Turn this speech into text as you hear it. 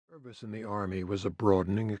Service in the Army was a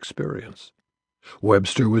broadening experience.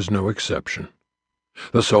 Webster was no exception.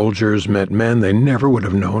 The soldiers met men they never would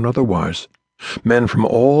have known otherwise, men from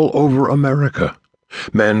all over America,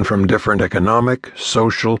 men from different economic,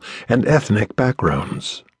 social, and ethnic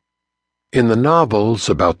backgrounds. In the novels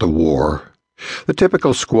about the war, the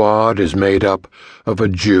typical squad is made up of a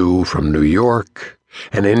Jew from New York,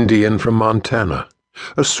 an Indian from Montana,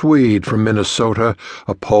 a Swede from Minnesota,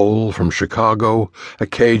 a Pole from Chicago, a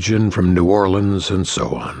Cajun from New Orleans, and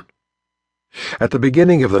so on. At the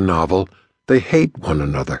beginning of the novel, they hate one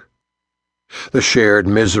another. The shared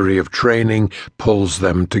misery of training pulls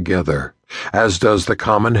them together, as does the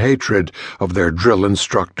common hatred of their drill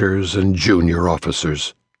instructors and junior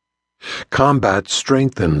officers. Combat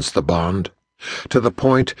strengthens the bond, to the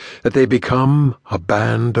point that they become a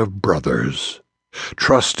band of brothers,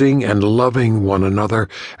 trusting and loving one another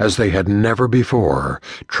as they had never before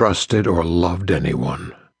trusted or loved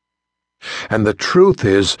anyone. And the truth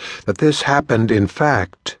is that this happened in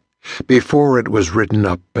fact before it was written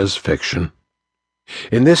up as fiction.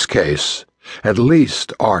 In this case, at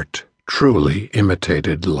least art truly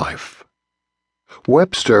imitated life.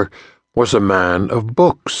 Webster was a man of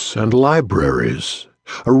books and libraries,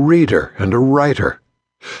 a reader and a writer,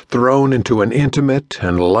 thrown into an intimate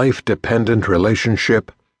and life-dependent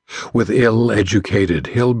relationship with ill-educated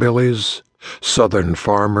hillbillies, southern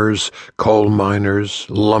farmers, coal miners,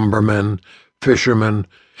 lumbermen, fishermen,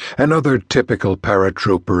 and other typical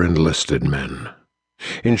paratrooper enlisted men.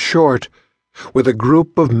 In short, with a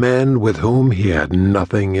group of men with whom he had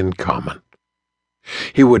nothing in common.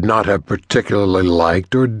 He would not have particularly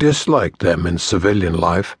liked or disliked them in civilian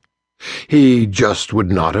life. He just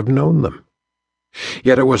would not have known them.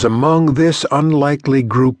 Yet it was among this unlikely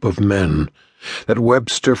group of men that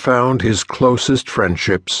Webster found his closest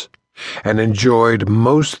friendships and enjoyed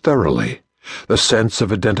most thoroughly the sense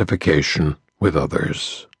of identification with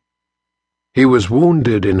others. He was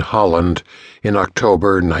wounded in Holland in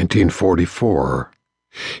October 1944.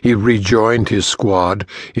 He rejoined his squad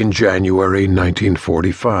in January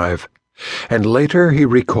 1945, and later he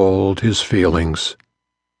recalled his feelings.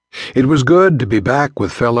 It was good to be back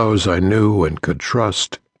with fellows I knew and could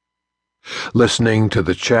trust. Listening to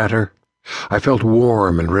the chatter, I felt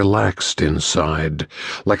warm and relaxed inside,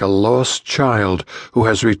 like a lost child who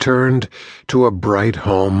has returned to a bright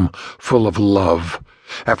home full of love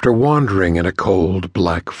after wandering in a cold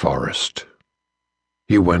black forest.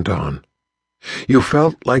 He went on. You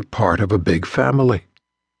felt like part of a big family.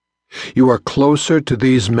 You are closer to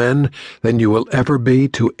these men than you will ever be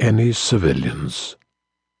to any civilians.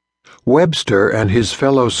 Webster and his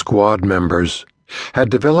fellow squad members had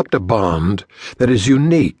developed a bond that is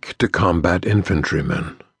unique to combat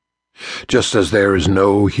infantrymen. Just as there is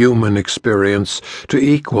no human experience to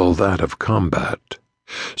equal that of combat,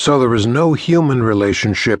 so there is no human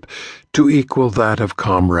relationship to equal that of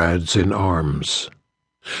comrades in arms.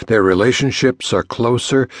 Their relationships are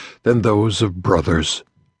closer than those of brothers,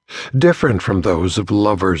 different from those of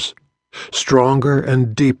lovers, stronger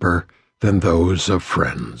and deeper than those of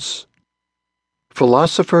friends.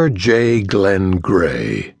 Philosopher J. Glenn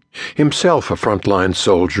Gray, himself a frontline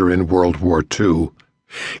soldier in World War II,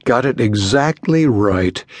 got it exactly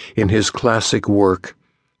right in his classic work,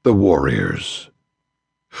 The Warriors.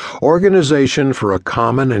 Organization for a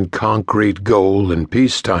common and concrete goal in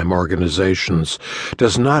peacetime organizations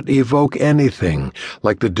does not evoke anything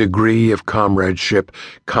like the degree of comradeship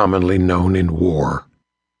commonly known in war.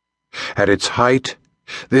 At its height,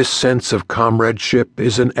 this sense of comradeship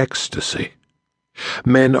is an ecstasy.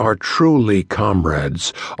 Men are truly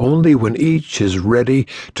comrades only when each is ready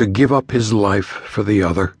to give up his life for the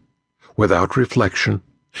other, without reflection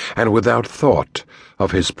and without thought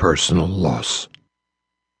of his personal loss.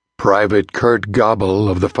 Private Kurt Goebel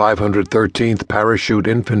of the 513th Parachute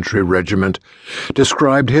Infantry Regiment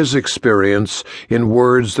described his experience in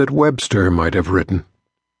words that Webster might have written.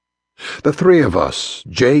 The three of us,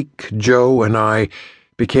 Jake, Joe, and I,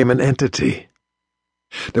 became an entity.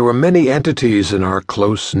 There were many entities in our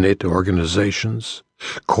close-knit organizations,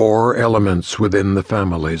 core elements within the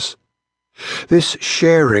families. This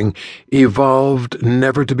sharing evolved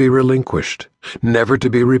never to be relinquished, never to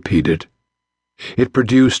be repeated. It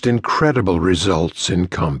produced incredible results in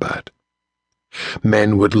combat.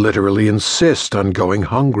 Men would literally insist on going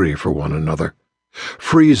hungry for one another,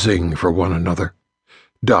 freezing for one another,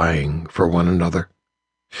 dying for one another.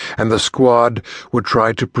 And the squad would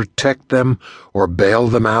try to protect them or bail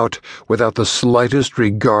them out without the slightest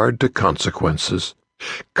regard to consequences,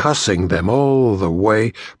 cussing them all the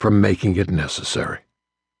way from making it necessary.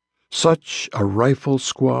 Such a rifle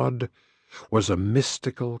squad was a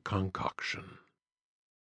mystical concoction.